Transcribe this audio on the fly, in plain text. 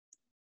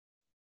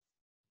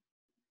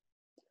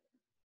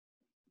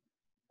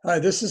Hi,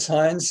 this is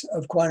Heinz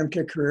of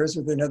QuantumQik Careers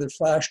with another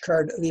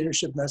flashcard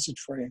leadership message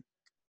for you.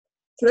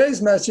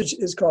 Today's message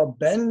is called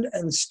Bend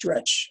and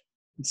Stretch.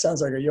 It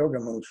sounds like a yoga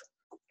move.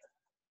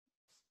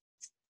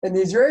 In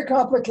these very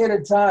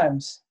complicated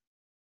times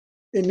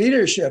in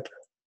leadership,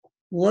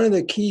 one of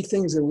the key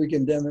things that we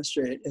can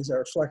demonstrate is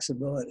our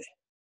flexibility.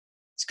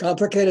 It's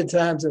complicated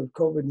times of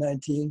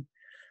COVID-19,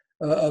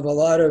 of a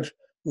lot of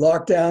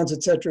lockdowns,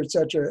 et cetera, et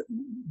cetera.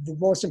 The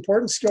most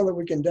important skill that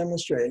we can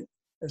demonstrate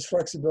is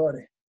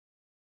flexibility.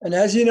 And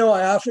as you know,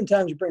 I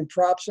oftentimes bring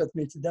props with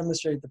me to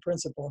demonstrate the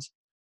principles.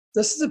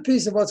 This is a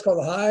piece of what's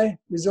called a high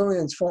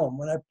resilience foam.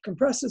 When I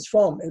compress this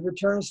foam, it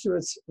returns to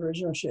its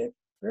original shape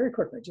very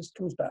quickly. It just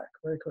comes back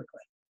very quickly.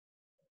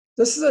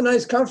 This is a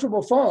nice,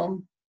 comfortable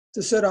foam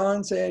to sit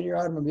on, say, in your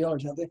automobile or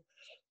something.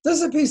 This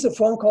is a piece of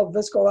foam called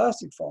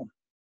viscoelastic foam.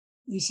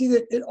 You see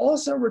that it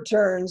also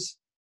returns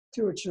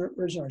to its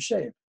original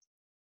shape,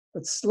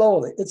 but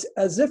slowly. It's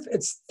as if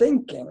it's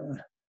thinking.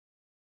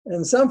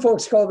 And some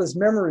folks call this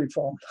memory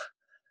foam.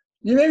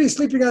 You may be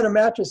sleeping on a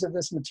mattress of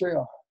this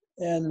material,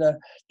 and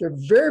they're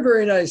very,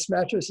 very nice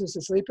mattresses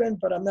to sleep in,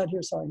 but I'm not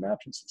here selling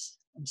mattresses.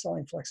 I'm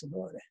selling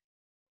flexibility.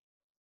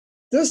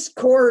 This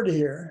cord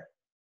here,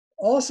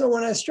 also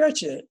when I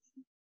stretch it,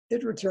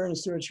 it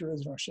returns to its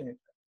original shape.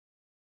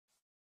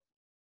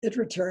 It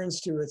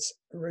returns to its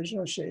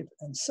original shape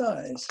and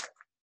size.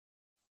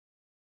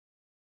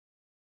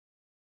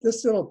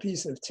 This little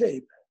piece of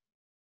tape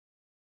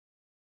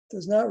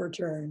does not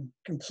return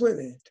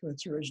completely to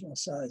its original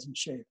size and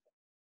shape.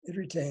 It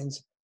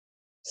retains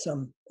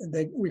some,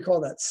 we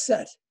call that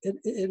set. It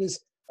is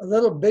a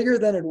little bigger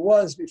than it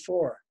was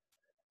before.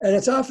 And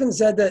it's often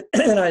said that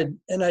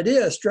an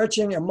idea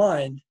stretching a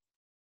mind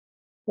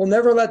will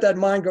never let that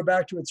mind go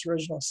back to its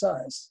original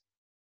size.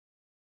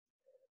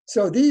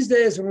 So these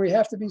days when we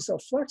have to be so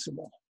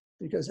flexible,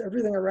 because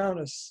everything around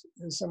us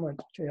is somewhat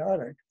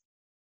chaotic,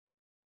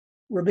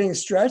 we're being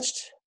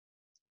stretched.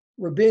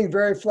 We're being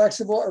very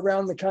flexible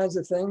around the kinds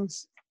of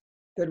things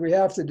that we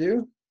have to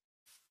do.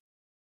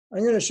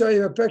 I'm going to show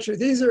you a picture.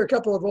 These are a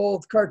couple of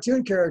old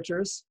cartoon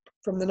characters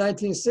from the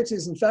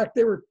 1960s. In fact,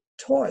 they were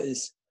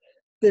toys.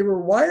 They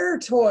were wire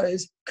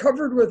toys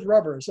covered with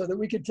rubber so that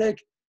we could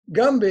take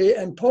Gumby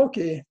and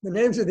Pokey, the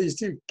names of these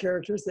two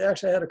characters. They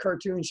actually had a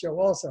cartoon show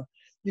also.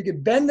 You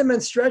could bend them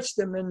and stretch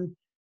them, and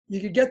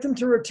you could get them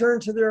to return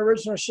to their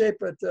original shape.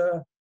 But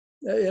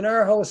in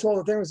our household,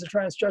 the thing was to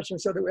try and stretch them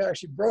so that we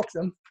actually broke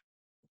them.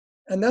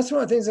 And that's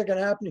one of the things that can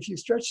happen if you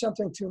stretch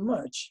something too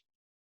much.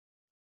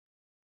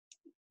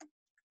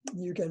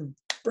 You can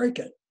break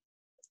it.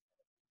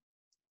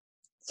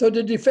 So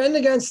to defend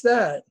against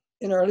that,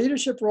 in our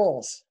leadership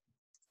roles,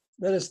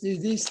 let us do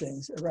these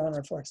things around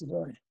our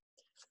flexibility.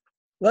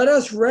 Let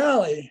us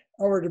rally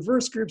our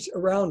diverse groups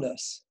around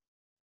us.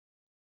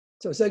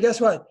 So say,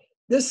 guess what?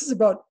 This is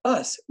about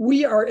us.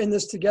 We are in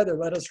this together.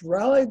 Let us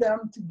rally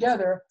them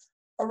together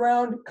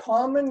around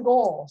common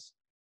goals.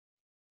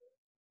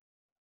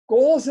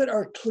 Goals that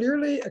are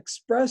clearly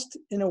expressed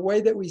in a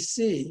way that we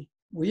see,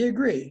 we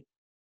agree,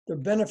 they're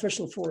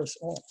beneficial for us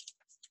all.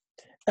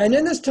 And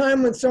in this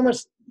time when so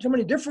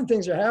many different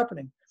things are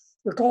happening,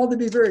 we're called to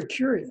be very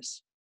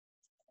curious,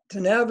 to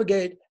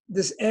navigate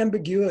this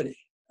ambiguity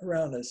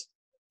around us.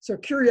 So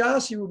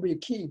curiosity will be a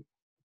key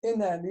in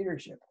that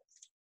leadership.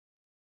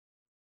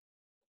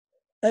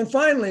 And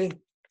finally,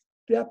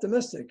 be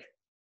optimistic.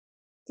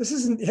 This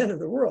isn't the end of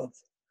the world.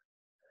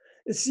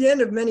 It's the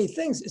end of many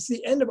things. It's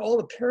the end of all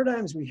the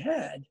paradigms we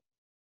had,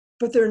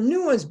 but there are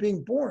new ones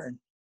being born.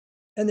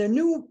 And there are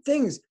new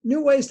things,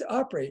 new ways to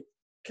operate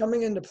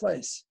coming into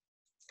place.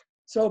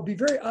 So be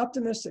very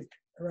optimistic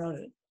around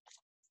it.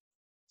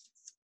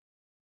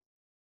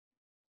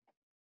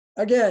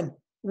 Again,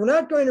 we're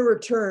not going to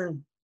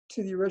return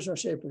to the original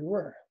shape we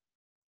were.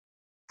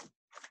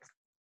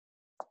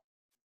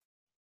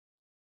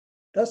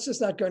 That's just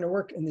not going to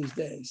work in these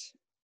days.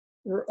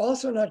 We're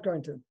also not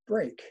going to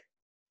break.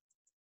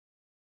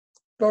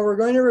 But we're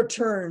going to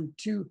return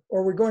to,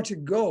 or we're going to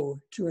go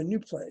to a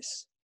new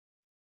place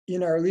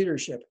in our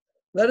leadership.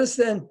 Let us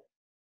then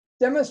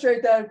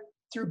demonstrate that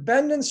through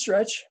bend and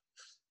stretch.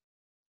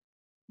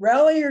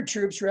 Rally your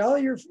troops,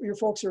 rally your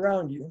folks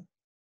around you.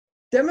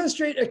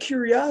 Demonstrate a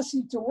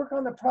curiosity to work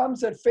on the problems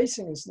that are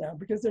facing us now,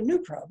 because they're new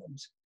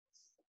problems.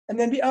 And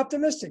then be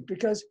optimistic,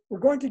 because we're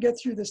going to get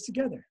through this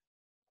together.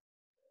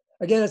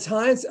 Again, it's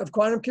Heinz of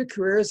QuantumQik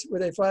Careers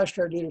with a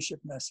flashcard leadership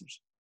message.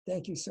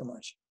 Thank you so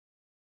much.